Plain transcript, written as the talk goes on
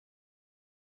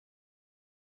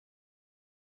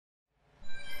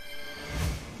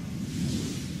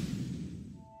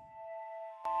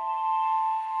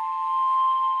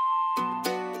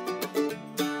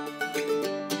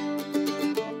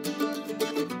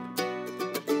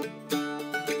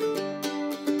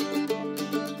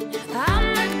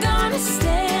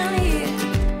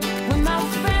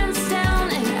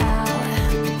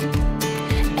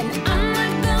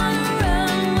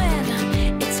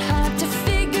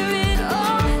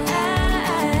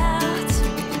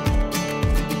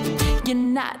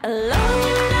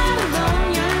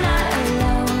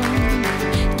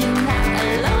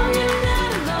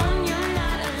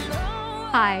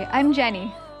I'm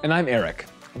Jenny. And I'm Eric.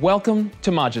 Welcome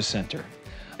to Magis Center,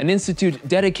 an institute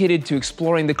dedicated to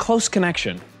exploring the close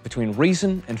connection between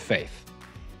reason and faith.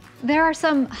 There are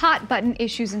some hot-button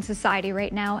issues in society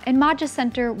right now, and Magis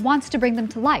Center wants to bring them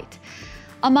to light.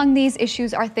 Among these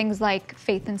issues are things like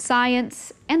faith in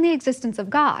science and the existence of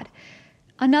God.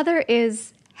 Another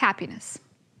is happiness.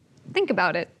 Think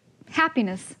about it.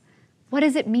 Happiness. What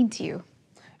does it mean to you?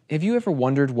 Have you ever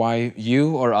wondered why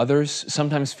you or others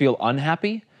sometimes feel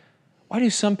unhappy? Why do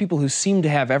some people who seem to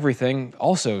have everything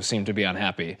also seem to be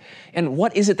unhappy? And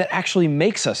what is it that actually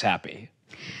makes us happy?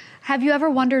 Have you ever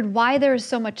wondered why there is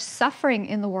so much suffering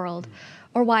in the world?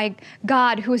 Or why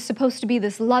God, who is supposed to be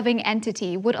this loving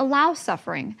entity, would allow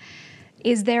suffering?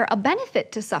 Is there a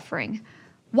benefit to suffering?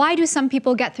 Why do some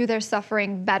people get through their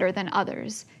suffering better than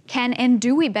others? Can and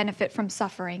do we benefit from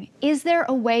suffering? Is there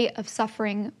a way of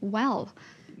suffering well?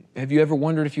 Have you ever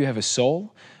wondered if you have a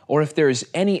soul? Or if there is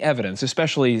any evidence,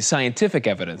 especially scientific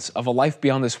evidence, of a life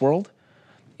beyond this world?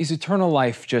 Is eternal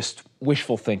life just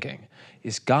wishful thinking?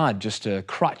 Is God just a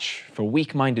crutch for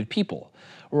weak-minded people?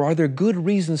 Or are there good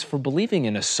reasons for believing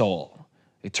in a soul,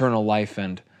 eternal life,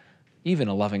 and even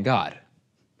a loving God?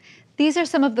 These are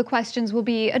some of the questions we'll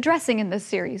be addressing in this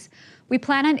series. We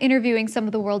plan on interviewing some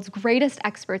of the world's greatest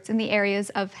experts in the areas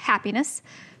of happiness,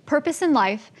 purpose in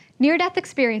life, near-death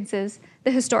experiences,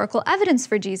 the historical evidence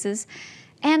for Jesus,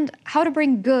 and how to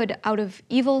bring good out of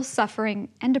evil, suffering,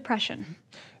 and depression.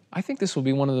 I think this will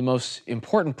be one of the most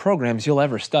important programs you'll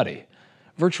ever study.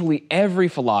 Virtually every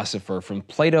philosopher, from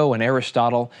Plato and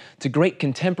Aristotle to great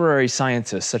contemporary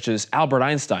scientists such as Albert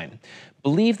Einstein,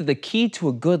 believed that the key to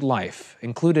a good life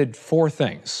included four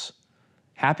things: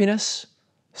 happiness,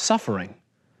 suffering,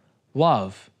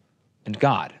 love, and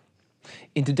God.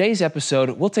 In today's episode,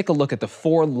 we'll take a look at the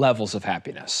four levels of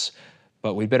happiness.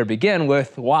 But we'd better begin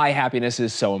with why happiness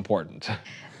is so important.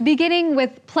 Beginning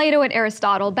with Plato and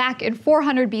Aristotle back in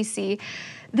 400 BC,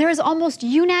 there is almost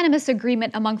unanimous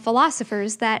agreement among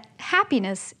philosophers that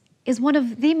happiness is one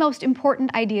of the most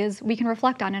important ideas we can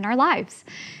reflect on in our lives.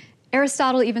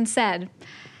 Aristotle even said,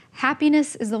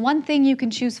 "Happiness is the one thing you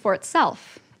can choose for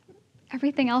itself.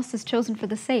 Everything else is chosen for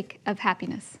the sake of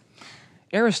happiness."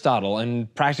 Aristotle,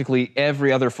 and practically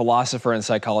every other philosopher and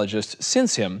psychologist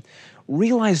since him,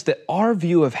 realized that our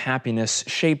view of happiness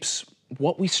shapes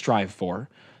what we strive for,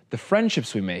 the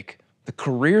friendships we make, the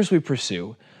careers we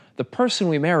pursue, the person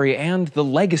we marry, and the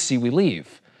legacy we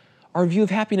leave. Our view of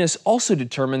happiness also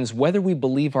determines whether we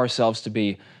believe ourselves to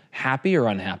be happy or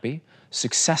unhappy,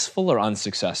 successful or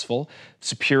unsuccessful,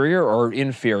 superior or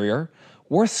inferior,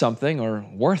 worth something or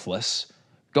worthless,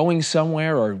 going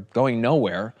somewhere or going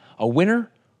nowhere, a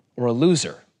winner or a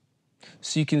loser.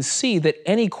 So you can see that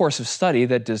any course of study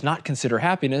that does not consider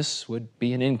happiness would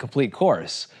be an incomplete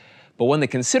course. But one that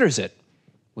considers it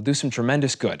will do some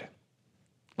tremendous good.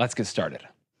 Let's get started.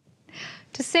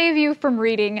 To save you from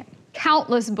reading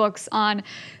countless books on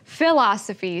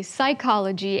philosophy,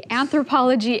 psychology,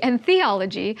 anthropology, and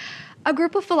theology, a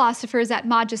group of philosophers at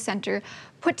Magis Center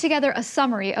put together a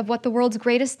summary of what the world's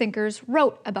greatest thinkers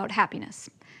wrote about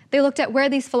happiness. They looked at where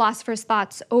these philosophers'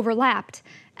 thoughts overlapped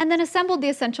and then assembled the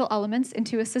essential elements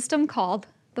into a system called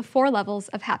the Four Levels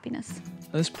of Happiness.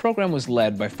 This program was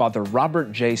led by Father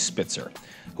Robert J. Spitzer,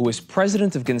 who was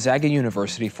president of Gonzaga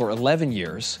University for 11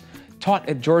 years, taught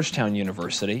at Georgetown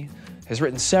University, has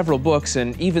written several books,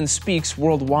 and even speaks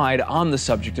worldwide on the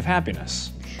subject of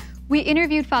happiness. We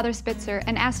interviewed Father Spitzer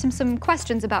and asked him some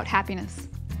questions about happiness.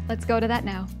 Let's go to that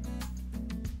now.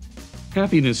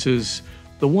 Happiness is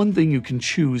the one thing you can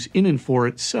choose in and for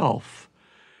itself.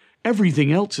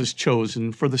 Everything else is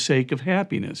chosen for the sake of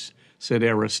happiness, said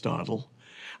Aristotle.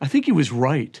 I think he was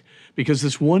right, because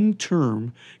this one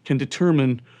term can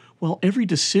determine, well, every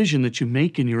decision that you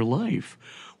make in your life,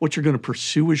 what you're going to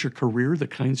pursue as your career, the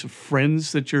kinds of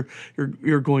friends that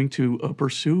you're going to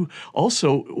pursue.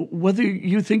 Also, whether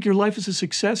you think your life is a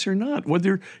success or not,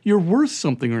 whether you're worth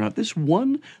something or not. This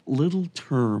one little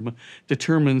term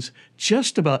determines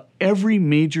just about every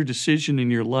major decision in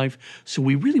your life, so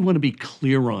we really want to be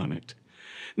clear on it.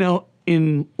 Now,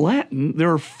 in Latin,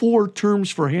 there are four terms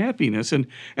for happiness, and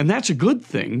that's a good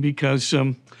thing because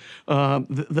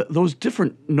those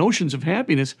different notions of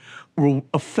happiness will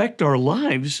affect our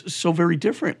lives so very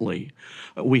differently.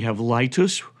 We have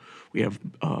Laetus, we have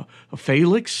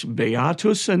Felix,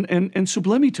 Beatus, and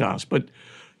Sublimitas, but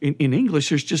In English,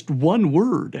 there's just one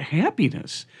word,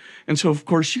 happiness. And so, of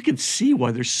course, you can see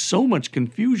why there's so much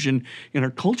confusion in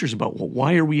our cultures about, well,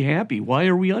 why are we happy? Why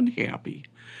are we unhappy?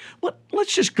 But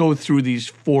let's just go through these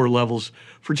 4 levels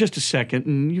for just a second,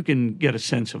 and you can get a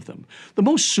sense of them. The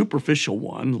most superficial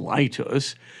one, lie to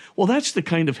us, well, that's the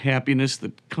kind of happiness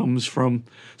that comes from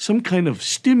some kind of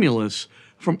stimulus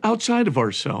from outside of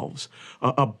ourselves,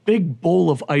 a big bowl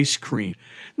of ice cream.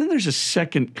 And then there's a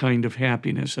second kind of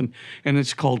happiness, and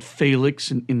it's called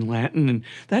Felix in Latin, and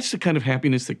that's the kind of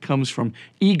happiness that comes from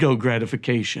ego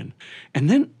gratification. And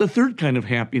then the third kind of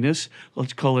happiness,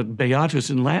 let's call it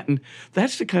Beatus in Latin,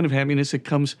 that's the kind of happiness that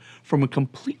comes from a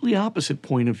completely opposite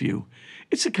point of view.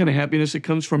 It's the kind of happiness that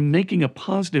comes from making a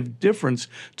positive difference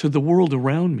to the world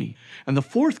around me. And the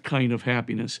fourth kind of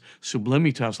happiness,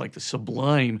 sublimitas, like the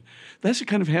sublime, that's the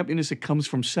kind of happiness that comes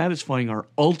from satisfying our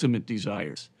ultimate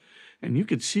desires. And you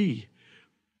could see,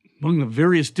 among the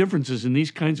various differences in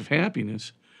these kinds of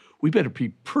happiness, we better be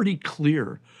pretty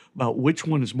clear about which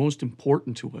one is most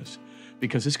important to us,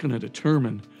 because it's going to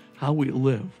determine how we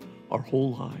live our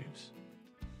whole lives.